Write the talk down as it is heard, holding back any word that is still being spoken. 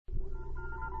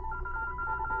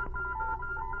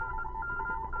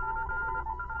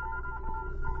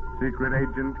Secret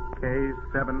Agent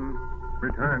K7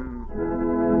 returns.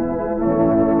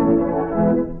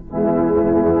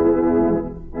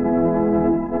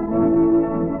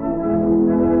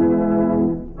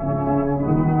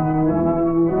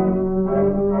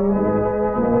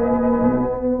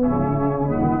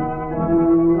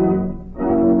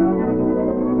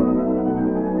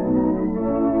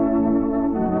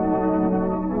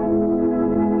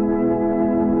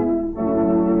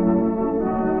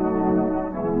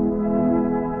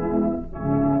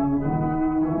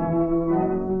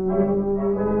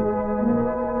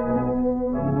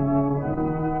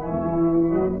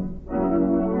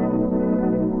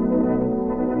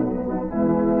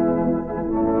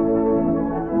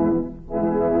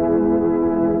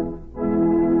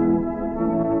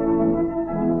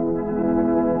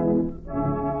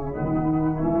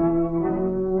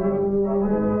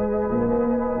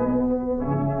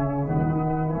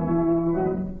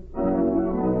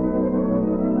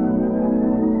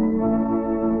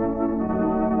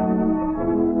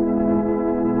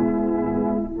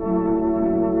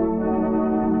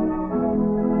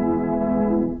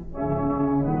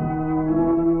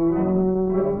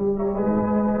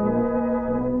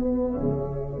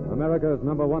 America's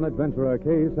number one adventurer,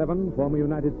 K7, former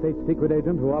United States secret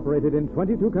agent who operated in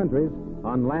 22 countries,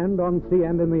 on land, on sea,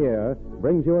 and in the air,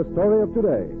 brings you a story of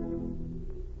today.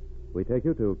 We take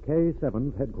you to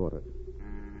K7's headquarters.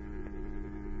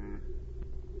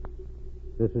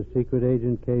 This is Secret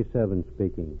Agent K7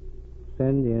 speaking.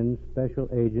 Send in Special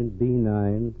Agent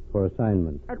B9 for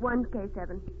assignment. At once,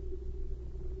 K7.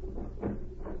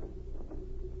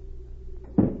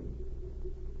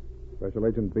 Special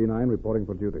Agent B9 reporting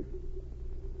for duty.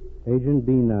 Agent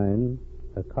B9,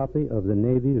 a copy of the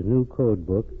Navy's new code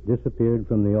book disappeared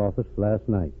from the office last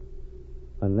night.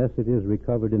 Unless it is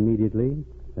recovered immediately,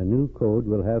 a new code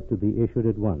will have to be issued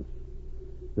at once.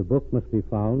 The book must be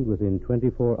found within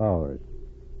 24 hours.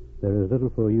 There is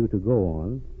little for you to go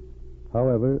on.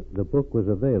 However, the book was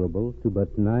available to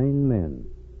but 9 men.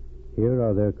 Here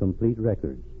are their complete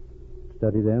records.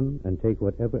 Study them and take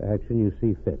whatever action you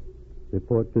see fit.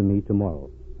 Report to me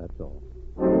tomorrow. That's all.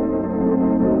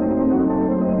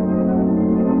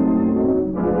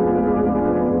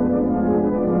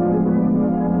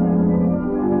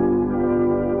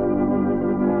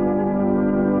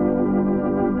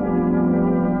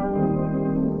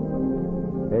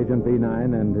 Agent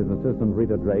B9 and his assistant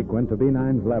Rita Drake went to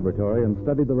B9's laboratory and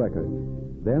studied the records.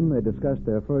 Then they discussed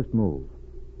their first move.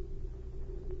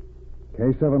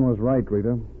 K7 was right,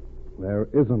 Rita. There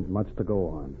isn't much to go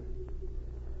on.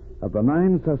 Of the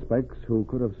 9 suspects who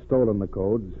could have stolen the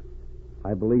codes,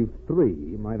 I believe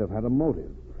 3 might have had a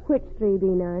motive. Which 3,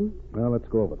 B9? Well, let's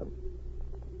go over them.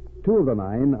 2 of the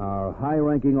 9 are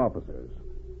high-ranking officers.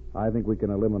 I think we can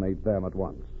eliminate them at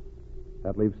once.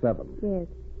 That leaves 7. Yes.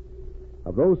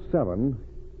 Of those 7,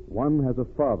 1 has a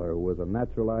father who was a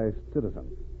naturalized citizen.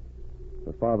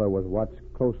 The father was watched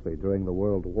closely during the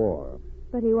World War.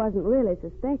 But he wasn't really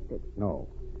suspected. No.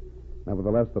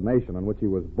 Nevertheless, the nation in which he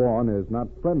was born is not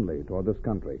friendly toward this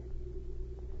country.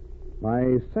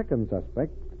 My second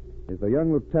suspect is the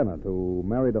young lieutenant who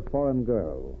married a foreign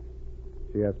girl.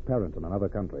 She has parents in another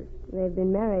country. They've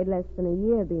been married less than a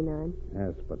year, B9.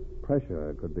 Yes, but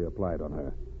pressure could be applied on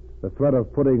her. The threat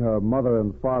of putting her mother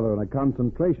and father in a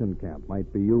concentration camp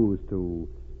might be used to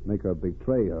make her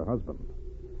betray her husband.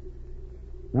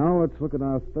 Now let's look at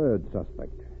our third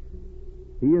suspect.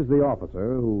 He is the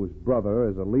officer whose brother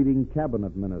is a leading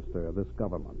cabinet minister of this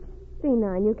government.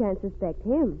 B9, you can't suspect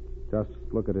him. Just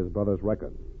look at his brother's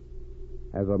record.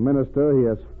 As a minister, he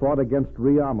has fought against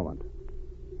rearmament.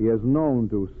 He is known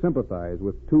to sympathize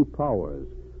with 2 powers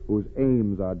whose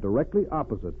aims are directly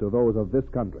opposite to those of this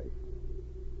country.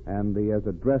 And he has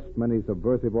addressed many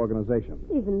subversive organizations.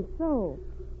 Even so.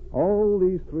 All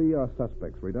these 3 are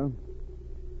suspects, Rita.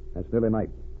 It's nearly night.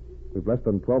 We've less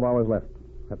than 12 hours left.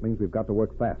 That means we've got to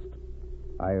work fast.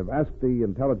 I have asked the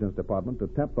intelligence department to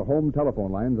tap the home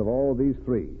telephone lines of all these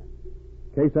 3.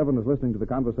 K7 is listening to the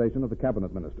conversation of the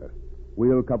cabinet minister.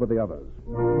 We'll cover the others.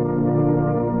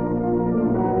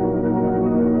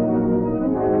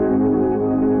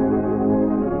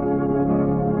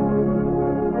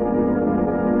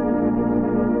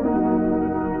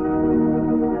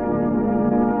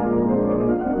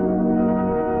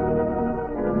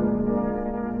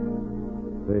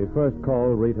 The first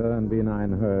call Rita and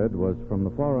B9 heard was from the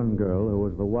foreign girl who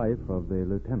was the wife of the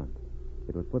lieutenant.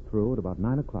 It was put through at about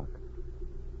 9 o'clock.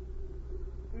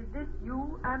 Is this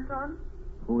you, Anton?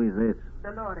 Who is this?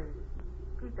 Dolores.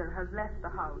 Peter has left the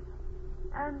house.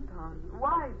 Anton,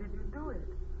 why did you do it?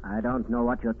 I don't know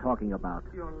what you're talking about.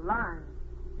 You're lying.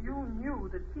 You knew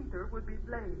that Peter would be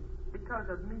blamed because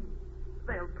of me.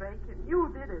 They'll break him.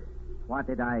 You did it. What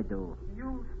did I do?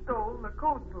 You stole the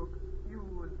code book. You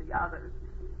and the others.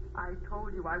 I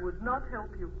told you I would not help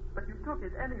you, but you took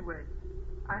it anyway.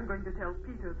 I'm going to tell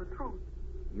Peter the truth.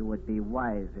 You would be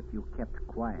wise if you kept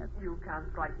quiet. You can't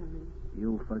frighten me.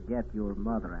 You forget your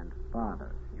mother and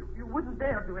father. You wouldn't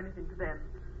dare do anything to them.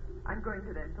 I'm going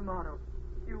to them tomorrow.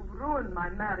 You've ruined my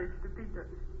marriage to Peter,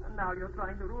 and now you're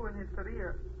trying to ruin his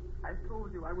career. I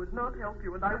told you I would not help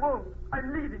you, and I won't.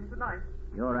 I'm leaving tonight.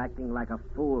 You're acting like a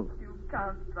fool. You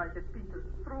can't strike at Peter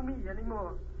through me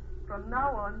anymore. From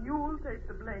now on, you'll take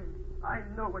the blame. I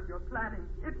know what you're planning.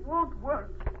 It won't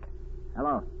work.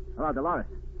 Hello. Hello, Dolores.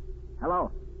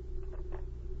 Hello.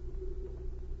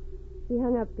 He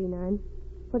hung up, B9.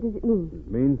 What does it mean?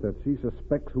 It means that she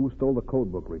suspects who stole the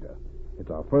code book, Rita.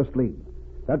 It's our first lead.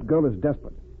 That girl is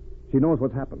desperate. She knows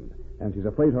what's happened, and she's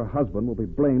afraid her husband will be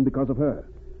blamed because of her.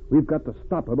 We've got to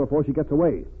stop her before she gets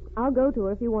away. I'll go to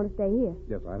her if you want to stay here.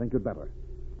 Yes, I think you'd better.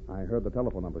 I heard the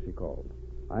telephone number she called.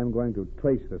 I'm going to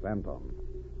trace this Anton.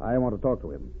 I want to talk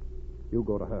to him. You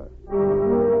go to her.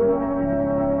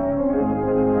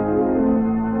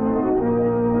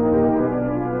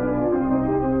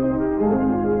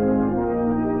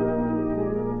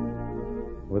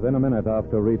 Within a minute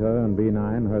after Rita and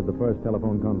B9 heard the first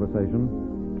telephone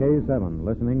conversation, K7,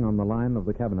 listening on the line of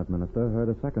the cabinet minister, heard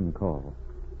a second call.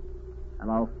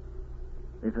 Hello.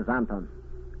 This is Anton.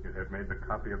 You have made the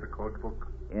copy of the code book?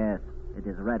 Yes, it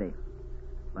is ready.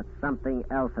 But something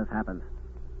else has happened.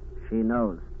 She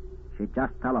knows. She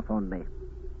just telephoned me.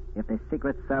 If the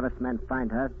Secret Service men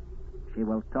find her, she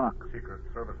will talk. Secret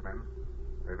Service men?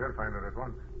 They will find her at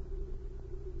once.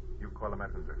 You call a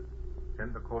messenger.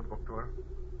 Send the code book to her.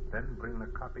 Then bring the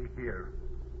copy here.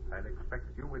 I'll expect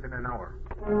you within an hour.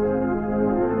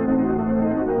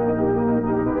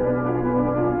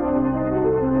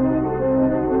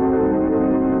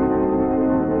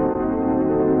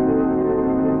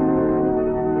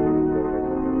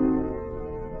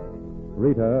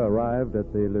 Rita arrived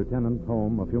at the lieutenant's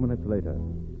home a few minutes later.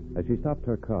 As she stopped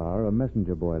her car, a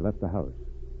messenger boy left the house.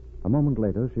 A moment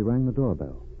later, she rang the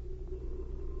doorbell.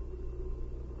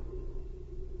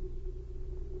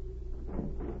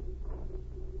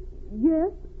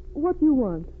 Yes? What do you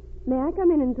want? May I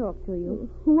come in and talk to you?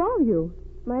 Who are you?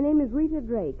 My name is Rita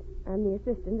Drake. I'm the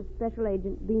assistant of Special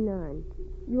Agent B9.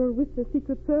 You're with the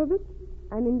Secret Service?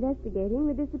 I'm investigating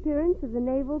the disappearance of the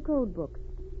Naval Code Book.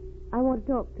 I want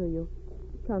to talk to you.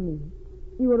 Come in.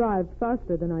 You arrived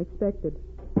faster than I expected.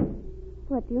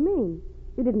 What do you mean?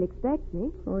 You didn't expect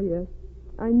me. Oh, yes.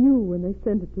 I knew when they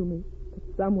sent it to me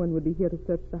that someone would be here to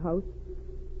search the house.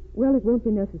 Well, it won't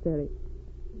be necessary.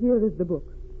 Here is the book.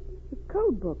 The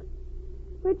code book?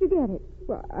 Where'd you get it?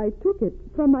 Well, I took it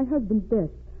from my husband's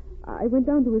desk. I went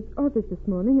down to his office this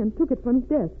morning and took it from his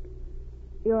desk.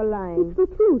 You're lying. It's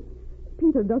the truth.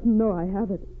 Peter doesn't know I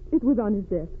have it. It was on his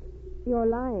desk. You're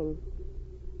lying.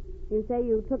 You say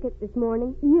you took it this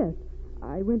morning? Yes.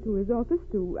 I went to his office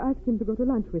to ask him to go to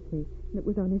lunch with me, and it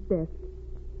was on his desk.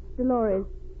 Dolores.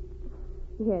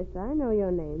 Yes, I know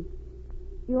your name.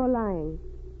 You're lying.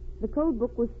 The code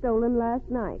book was stolen last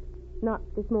night, not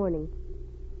this morning.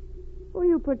 Who are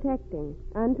you protecting?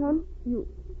 Anton? You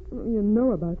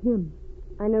know about him.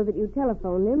 I know that you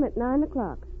telephoned him at 9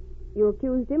 o'clock. You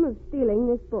accused him of stealing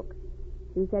this book.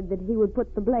 You said that he would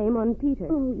put the blame on Peter.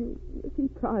 Oh, yes, he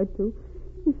tried to.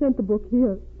 He sent the book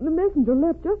here. The messenger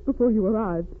left just before you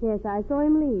arrived. Yes, I saw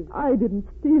him leave. I didn't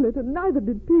steal it, and neither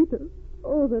did Peter.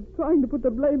 Oh, they're trying to put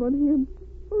the blame on him.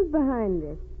 Who's behind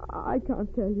this? I can't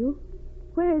tell you.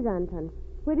 Where is Anton?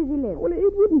 Where does he live? Well,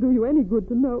 it wouldn't do you any good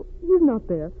to know. He's not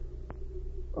there.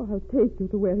 Oh, I'll take you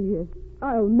to where he is.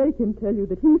 I'll make him tell you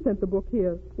that he sent the book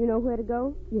here. You know where to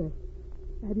go? Yes.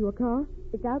 Have you a car?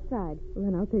 It's outside. Well,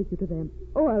 then I'll take you to them.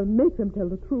 Oh, I'll make them tell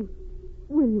the truth.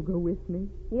 Will you go with me?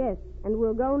 Yes, and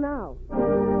we'll go now.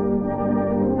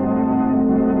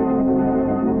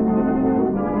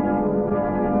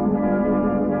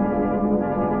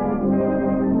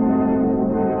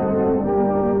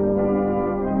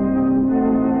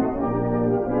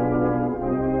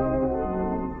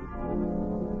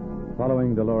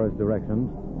 Following Dolores' directions,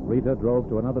 Rita drove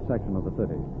to another section of the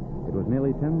city. It was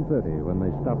nearly 10:30 when they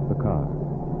stopped the car.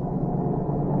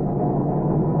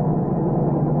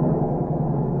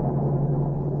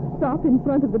 Stop in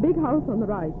front of the big house on the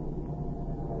right.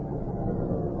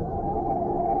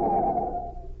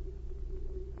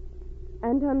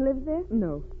 Anton lives there?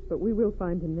 No, but we will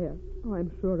find him there. Oh,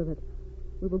 I'm sure of it.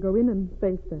 We will go in and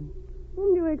face them.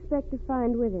 Whom do you expect to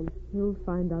find with him? You'll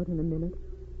find out in a minute.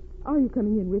 Are you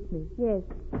coming in with me? Yes.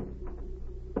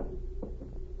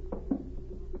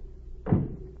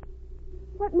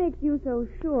 What makes you so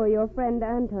sure your friend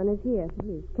Anton is here?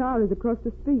 His car is across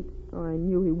the street. Oh, I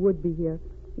knew he would be here.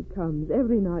 He comes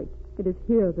every night. It is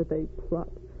here that they plot.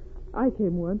 I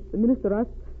came once. The minister asked...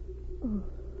 Oh.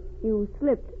 You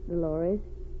slipped, Dolores.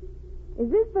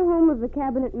 Is this the home of the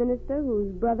cabinet minister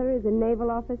whose brother is a naval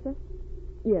officer?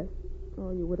 Yes.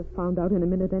 Oh, you would have found out in a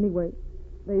minute anyway.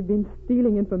 They've been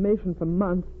stealing information for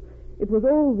months. It was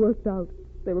all worked out.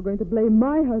 They were going to blame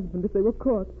my husband if they were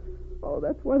caught. Oh,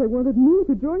 that's why they wanted me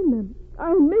to join them.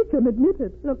 I'll make them admit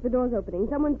it. Look, the door's opening.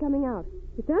 Someone's coming out.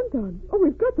 It's Anton. Oh,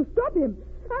 we've got to stop him.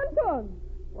 Anton!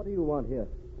 What do you want here?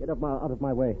 Get out of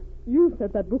my way. You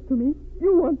sent that book to me.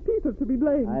 You want Peter to be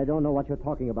blamed. I don't know what you're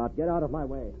talking about. Get out of my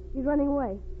way. He's running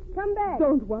away. Come back.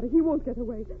 Don't worry. He won't get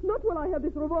away. Not while I have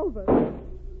this revolver.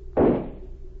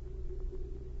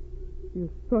 You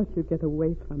thought you'd get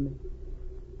away from me,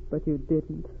 but you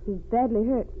didn't. He's badly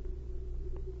hurt.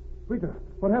 Rita,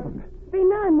 what happened?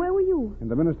 B9, where were you? In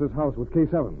the minister's house with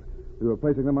K7. We were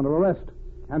placing them under arrest.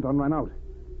 Anton ran out.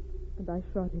 And I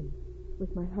shot him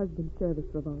with my husband's service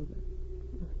revolver.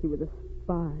 He was a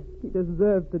spy. He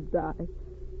deserved to die.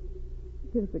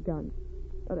 Here's the gun.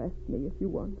 Arrest me if you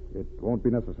want. It won't be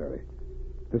necessary.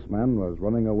 This man was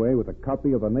running away with a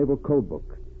copy of the Naval Code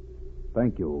Book.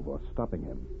 Thank you for stopping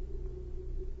him.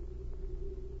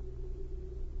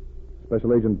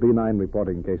 Special Agent B9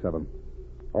 reporting K7.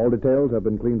 All details have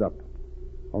been cleaned up.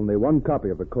 Only one copy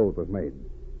of the code was made.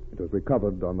 It was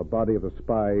recovered on the body of the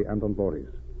spy, Anton Voorhees.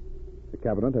 The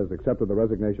cabinet has accepted the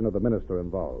resignation of the minister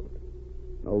involved.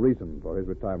 No reason for his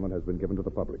retirement has been given to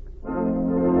the public.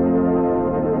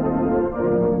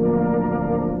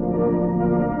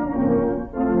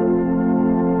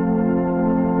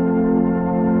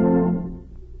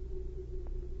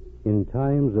 In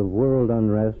times of world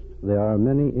unrest, there are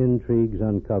many intrigues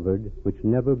uncovered which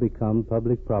never become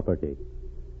public property.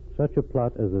 Such a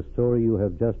plot as the story you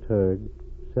have just heard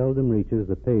seldom reaches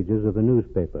the pages of a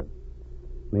newspaper.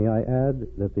 May I add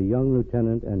that the young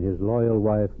lieutenant and his loyal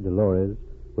wife, Dolores,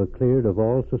 were cleared of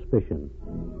all suspicion.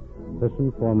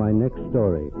 Listen for my next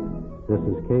story. This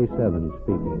is K7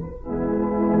 speaking.